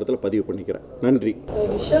நான் இந்த இடத்துல பதிவு பண்ணிக்கிறேன். நன்றி.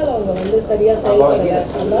 விஷால் அவங்க சரியாக செயல்படல,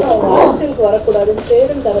 அதனால அவங்க அரசியலுக்கு வரக்கூடாதுன்னு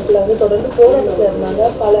சேரன் தரப்பில் தொடர்ந்து போராட்டத்தில் இருந்தாங்க.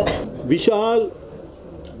 பல விஷால்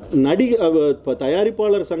இப்போ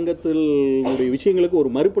தயாரிப்பாளர் சங்கத்தினுடைய விஷயங்களுக்கு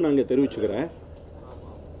ஒரு மறுப்பு நாங்கள் தெரிவிச்சுக்கிறேன்.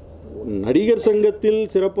 நடிகர் சங்கத்தில்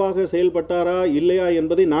சிறப்பாக செயல்பட்டாரா இல்லையா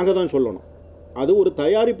என்பதை நாங்கள் தான் சொல்லணும். அது ஒரு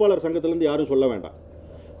தயாரிப்பாளர் சங்கத்திலேருந்து யாரும் சொல்ல வேண்டாம்.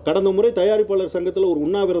 கடந்த முறை தயாரிப்பாளர் சங்கத்தில் ஒரு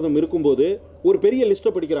உண்ணாவிரதம் இருக்கும்போது ஒரு பெரிய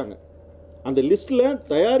லிஸ்ட்டை படிக்கிறாங்க. அந்த லிஸ்ட்டில்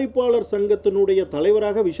தயாரிப்பாளர் சங்கத்தினுடைய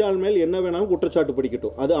தலைவராக விஷால் மேல் என்ன வேணாலும் குற்றச்சாட்டு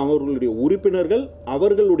படிக்கட்டும், அது அவர்களுடைய உறுப்பினர்கள்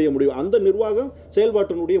அவர்களுடைய முடிவு, அந்த நிர்வாகம்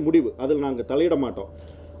செயல்பாட்டினுடைய முடிவு, அதில் நாங்கள் தலையிட மாட்டோம்.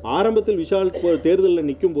 ஆரம்பத்தில் விஷால் தேர்தலில்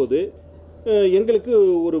நிற்கும்போது எங்களுக்கு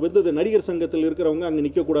ஒரு நடிகர் சங்கத்தில் இருக்கிறவங்க அங்கே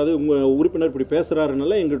நிற்கக்கூடாது, உங்கள் உறுப்பினர் இப்படி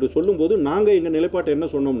பேசுகிறாருனால எங்கள்கிட்ட சொல்லும்போது நாங்கள் எங்கள் நிலைப்பாட்டை என்ன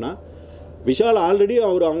சொன்னோம்னா, விஷால் ஆல்ரெடி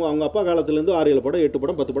அவங்க அப்பா காலத்துலேருந்து 6-7 படம் 8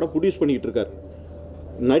 படம் 10 படம் ப்ரொடியூஸ் பண்ணிக்கிட்டு இருக்கார்.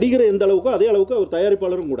 நடிகர் எந்த அளவுக்கோ அதே அளவுக்கு அவர்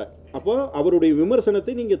தயாரிப்பாளரும் கூட. அப்போ அவருடைய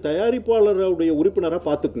விமர்சனத்தை நீங்கள் தயாரிப்பாளருடைய உறுப்பினராக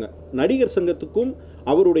பார்த்துக்குங்க. நடிகர் சங்கத்துக்கும்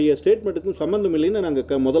அவருடைய ஸ்டேட்மெண்ட்டுக்கும் சம்மந்தம் இல்லைன்னு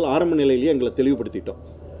நாங்கள் முதல் ஆரம்ப நிலையிலேயே எங்களை தெளிவுபடுத்திட்டோம்.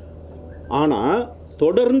 ஆனால்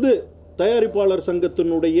தொடர்ந்து தயாரிப்பாளர்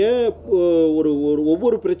சங்கத்தினுடைய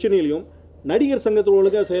ஒவ்வொரு பிரச்சனையிலையும் நடிகர் சங்கத்தில்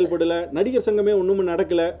ஒழுங்காக செயல்படலை, நடிகர் சங்கமே ஒன்றுமே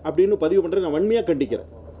நடக்கலை அப்படின்னு பதிவு பண்ணுறது நான் வன்மையாக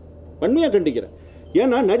கண்டிக்கிறேன்.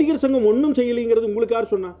 ஏன்னா நடிகர் சங்கம் ஒன்றும் செய்யலைங்கிறது உங்களுக்கு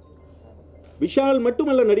யார் சொன்னா? விஷால்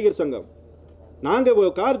மட்டுமல்ல நடிகர் சங்கம்.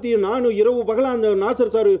 நாங்கள் கார்த்தியும் நானும் இரவு பகலாக அந்த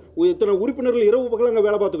நாசர் சார் இத்தனை உறுப்பினர்கள் இரவு பகலாக அங்கே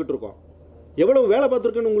வேலை பார்த்துக்கிட்டு இருக்கோம். எவ்வளவு வேலை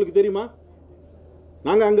பார்த்துருக்கேன்னு உங்களுக்கு தெரியுமா?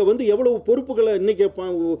 நாங்கள் அங்கே எவ்வளவு பொறுப்புகளை இன்றைக்கி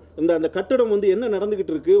அந்த கட்டடம் என்ன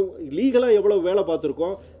நடந்துக்கிட்டு இருக்குது, லீகலாக எவ்வளோ வேலை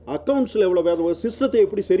பார்த்துருக்கோம், அக்கௌண்ட்ஸில் எவ்வளோ வேலை, சிஸ்டத்தை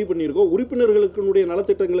எப்படி சரி பண்ணியிருக்கோம், உறுப்பினர்களுக்குடைய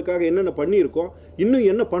நலத்திட்டங்களுக்காக என்னென்ன பண்ணியிருக்கோம், இன்னும்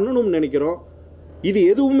என்ன பண்ணணும்னு நினைக்கிறோம், இது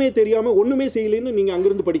எதுவுமே தெரியாமல் ஒன்றுமே செய்யலைன்னு நீங்கள்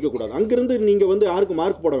அங்கேருந்து படிக்கக்கூடாது. அங்கேருந்து நீங்கள் யாருக்கு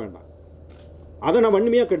மார்க் போட வேண்டாம். அதை நான்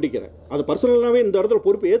வன்மையாக கண்டிக்கிறேன். அது பர்சனலாகவே இந்த இடத்துல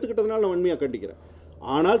பொறுப்பு ஏற்றுக்கிட்டதுனால நான் வன்மையாக கண்டிக்கிறேன்.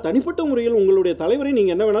 ஆனால் தனிப்பட்ட முறையில் உங்களுடைய தலைவரை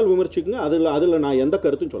நீங்கள் என்ன வேணாலும் விமர்சிக்குங்க, அதில் நான் எந்த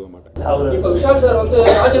கருத்தும் சொல்ல மாட்டேன். இப்போ விஷால் சார்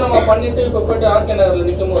ராஜினாமா பண்ணிட்டு இப்போ போய்ட்டு ஆர்கே நகரில்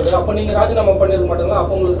நிற்கும் போது அப்போ நீங்கள் ராஜினாமா பண்ணிருக்க மாட்டீங்களா?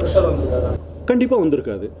 அப்போ உங்களுக்கு ப்ரெஷர் வந்திருக்காரு? கண்டிப்பாக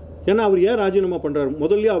வந்திருக்காது. ஏன்னா அவர் ஏன் ராஜினாமா பண்ணுறாரு?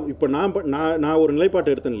 முதல்ல இப்போ நான் ஒரு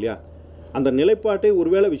நிலைப்பாட்டை எடுத்தேன் இல்லையா, அந்த நிலைப்பாட்டை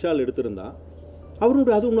ஒருவேளை விஷால் எடுத்திருந்தா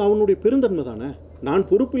அவனுடைய பெருந்தன்மை தானே. நான்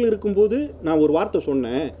பொறுப்பில் இருக்கும்போது நான் ஒரு வார்த்தை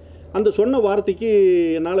சொன்னேன், அந்த சொன்ன வார்த்தைக்கு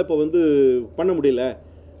என்னால் இப்போ பண்ண முடியல.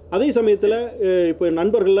 அதே சமயத்தில் இப்போ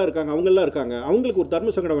நண்பர்கள்லாம் இருக்காங்க, அவங்களுக்கு ஒரு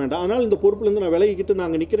தர்ம சங்கடம் வேண்டாம், அதனால் இந்த பொறுப்புலேருந்து நான் விலகிக்கிட்டு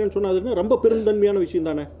நாங்கள் நிற்கிறேன்னு சொன்னதுன்னா ரொம்ப பெருந்தன்மையான விஷயம்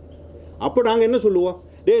தானே. அப்போ நாங்கள் என்ன சொல்லுவோம்?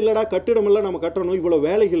 இல்லைடா கட்டிடமெல்லாம் நம்ம கட்டணும், இவ்வளோ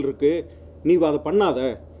வேலைகள் இருக்குது, நீ அதை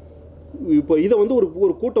பண்ணாத. இப்போ இதை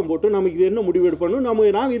ஒரு கூட்டம் போட்டு நமக்கு இது என்ன முடிவு எடுப்பணும்,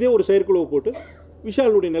 நாங்கள் இதே ஒரு செயற்குழுவை போட்டு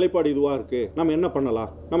விஷாலுடைய நிலைப்பாடு இதுவாக இருக்குது, நம்ம என்ன பண்ணலாம்,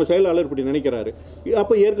 நம்ம செயலாளர் இப்படி நினைக்கிறாரு,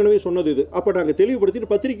 அப்போ ஏற்கனவே சொன்னது இது, அப்போ நாங்கள் தெளிவுபடுத்திட்டு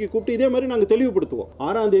பத்திரிக்கை கூப்பிட்டு இதே மாதிரி நாங்கள் தெளிவுபடுத்துவோம்.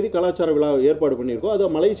 6ஆம் தேதி கலாச்சார விழா ஏற்பாடு பண்ணியிருக்கோம்.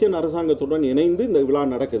 அது மலேசியன் அரசாங்கத்துடன் இணைந்து இந்த விழா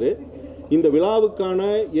நடக்குது. இந்த விழாவுக்கான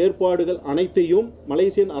ஏற்பாடுகள் அனைத்தையும்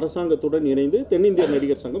மலேசியன் அரசாங்கத்துடன் இணைந்து தென்னிந்திய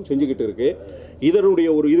நடிகர் சங்கம் செஞ்சுக்கிட்டு இருக்கு.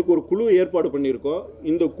 இதுக்கு ஒரு குழு ஏற்பாடு பண்ணியிருக்கோம்.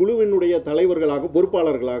 இந்த குழுவினுடைய தலைவர்களாக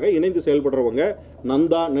பொறுப்பாளர்களாக இணைந்து செயல்படுறவங்க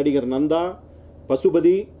நடிகர் Nanda,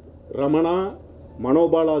 Pasupathi, Ramana,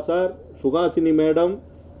 Manobala sir, Suhasini madam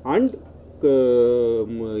and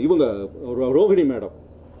இவங்க ரோஹிணி மேடம்,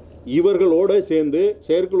 இவர்களோடு சேர்ந்து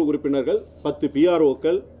செயற்குழு உறுப்பினர்கள் 10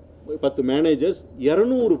 PROக்கள் 10 மேனேஜர்ஸ்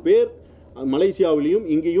 200 பேர் மலேசியாவிலையும்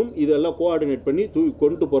இங்கேயும் இதெல்லாம் கோஆர்டினேட் பண்ணி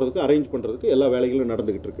கொண்டு போகிறதுக்கு அரேஞ்ச் பண்ணுறதுக்கு எல்லா வேலைகளும்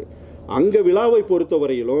நடந்துக்கிட்டு இருக்கு. அங்கே விழாவை பொறுத்த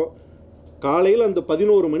வரையிலும் காலையில் அந்த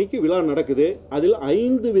 11 மணிக்கு விழா நடக்குது. அதில்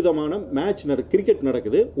 5 விதமான மேட்ச் கிரிக்கெட்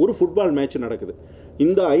நடக்குது, ஒரு ஃபுட்பால் மேட்ச் நடக்குது.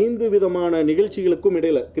 இந்த 5 விதமான நிகழ்ச்சிகளுக்கும்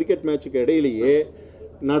இடையில், கிரிக்கெட் மேட்சுக்கு இடையிலேயே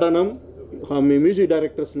நடனம், மியூசிக்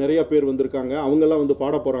டைரக்டர்ஸ் நிறையா பேர் வந்திருக்காங்க, அவங்கெல்லாம்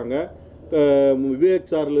பாட போகிறாங்க.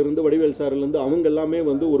 விவேக் சார்லேருந்து வடிவேல் சார்லேருந்து அவங்க எல்லாமே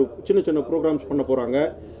ஒரு சின்ன சின்ன ப்ரோக்ராம்ஸ் பண்ண போகிறாங்க.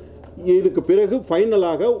 இதுக்கு பிறகு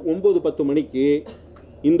ஃபைனலாக 9-10 மணிக்கு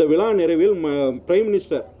இந்த விழா நிறைவில் பிரைம்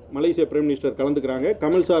மினிஸ்டர், மலேசிய prime minister கலந்துக்கிறாங்க,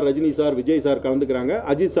 Kamal sir, Rajini sir, Vijay sir கலந்துக்கிறாங்க,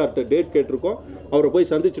 Ajith சார்கிட்ட டேட் கேட்டிருக்கோம், அவரை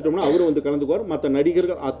போய் சந்திச்சிட்டோம்னா அவரும் வந்து கலந்துக்குவார். மற்ற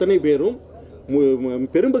நடிகர்கள் அத்தனை பேரும்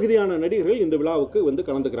பெரும்பகுதியான நடிகர்கள் இந்த விழாவுக்கு வந்து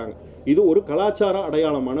கலந்துக்கிறாங்க. இது ஒரு கலாச்சார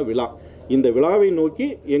அடையாளமான விழா. இந்த விழாவை நோக்கி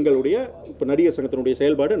எங்களுடைய இப்போ நடிகர் சங்கத்தினுடைய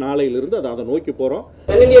செயல்பாடு நாளையிலிருந்து அதை நோக்கி போகிறோம்.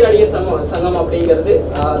 தென்னிந்திய நடிகர் சங்கம் அப்படிங்கிறது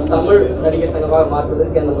தமிழ் நடிகர் சங்கமாக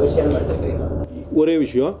மாற்றுவதற்கு அந்த விஷயம் எடுத்துக்கிறீங்க. ஒரே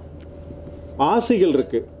விஷயம், ஆசைகள்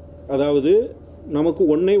இருக்குது. அதாவது நமக்கு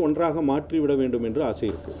ஒன்றை ஒன்றாக மாற்றிவிட வேண்டும் என்று ஆசை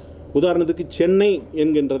இருக்குது. உதாரணத்துக்கு சென்னை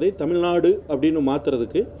என்கின்றதை தமிழ்நாடு அப்படின்னு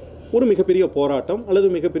மாற்றுறதுக்கு ஒரு மிகப்பெரிய போராட்டம் அல்லது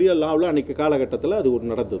மிகப்பெரிய லாவில் அன்றைக்கு காலகட்டத்தில் அது ஒரு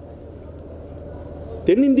நடந்தது.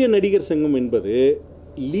 தென்னிந்திய நடிகர் சங்கம் என்பது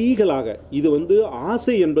லீகலாக, இது வந்து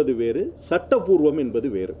ஆசை என்பது வேறு, சட்டப்பூர்வம் என்பது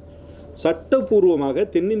வேறு. சட்டப்பூர்வமாக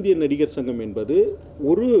தென்னிந்திய நடிகர் சங்கம் என்பது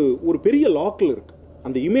ஒரு பெரிய லாக்கில் இருக்குது.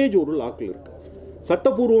 அந்த இமேஜ் ஒரு லாக்கில் இருக்குது.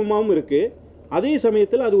 சட்டப்பூர்வமாகவும் இருக்குது, அதே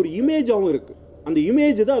சமயத்தில் அது ஒரு இமேஜாகவும் இருக்குது. அந்த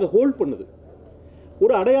இமேஜ் தான் அதை ஹோல்ட் பண்ணுது.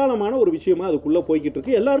 ஒரு அடையாளமான ஒரு விஷயமா அதுக்குள்ளே போய்கிட்டு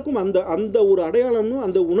இருக்கு. எல்லாருக்கும் அந்த ஒரு அடையாளமும்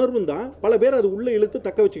அந்த உணர்வும் தான் பல பேர் அது உள்ளே இழுத்து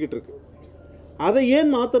தக்க வச்சுக்கிட்டு இருக்கு. அதை ஏன்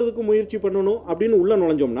மாற்றுறதுக்கு முயற்சி பண்ணணும் அப்படின்னு உள்ளே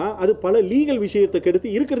நுழைஞ்சோம்னா அது பல லீகல் விஷயத்தை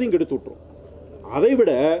கெடுத்து இருக்கிறதையும் கெடுத்து விட்டுரும். அதை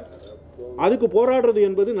விட அதுக்கு போராடுறது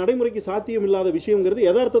என்பது நடைமுறைக்கு சாத்தியம் இல்லாத விஷயங்கிறது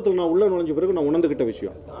யதார்த்தத்தில் நான் உள்ளே நுழைஞ்ச பிறகு நான் உணர்ந்துக்கிட்ட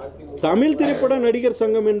விஷயம். தமிழ் திரைப்பட நடிகர்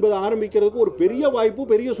சங்கம் என்பது ஆரம்பிக்கிறதுக்கு ஒரு பெரிய வாய்ப்பு,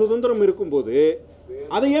 பெரிய சுதந்திரம் இருக்கும்போது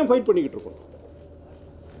அதை ஏன் ஃபைட் பண்ணிக்கிட்டு இருக்கோம்?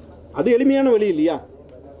 அது எளிமையான வழி இல்லையா?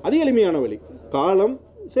 அது எளிமையான வழி. காலம்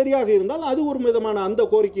சரியாக இருந்தால் அது ஒரு விதமான அந்த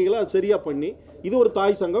கோரிக்கைகளை அது சரியாக பண்ணி, இது ஒரு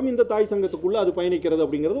தாய் சங்கம், இந்த தாய் சங்கத்துக்குள்ளே அது பயணிக்கிறது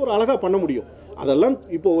அப்படிங்கிறது ஒரு அழகாக பண்ண முடியும். அதெல்லாம்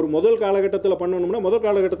இப்போ ஒரு முதல் காலகட்டத்தில் பண்ணணும்னா முதல்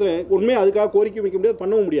காலகட்டத்தில் உண்மையாக அதுக்காக கோரிக்கை வைக்க முடியாது,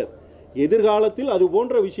 பண்ணவும் முடியாது. எதிர்காலத்தில் அது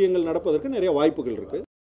போன்ற விஷயங்கள் நடப்பதற்கு நிறைய வாய்ப்புகள் இருக்குது.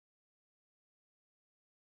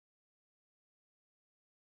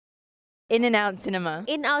 In and out cinema.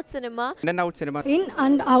 In out cinema. In and out cinema. In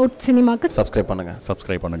and out cinema. Subscribe பண்ணுங்க.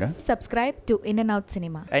 Subscribe to In and Out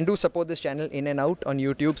Cinema. And do support this channel In and Out on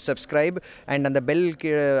YouTube. Subscribe and on the bell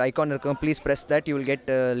icon, please press that. You will get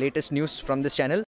latest news from this channel.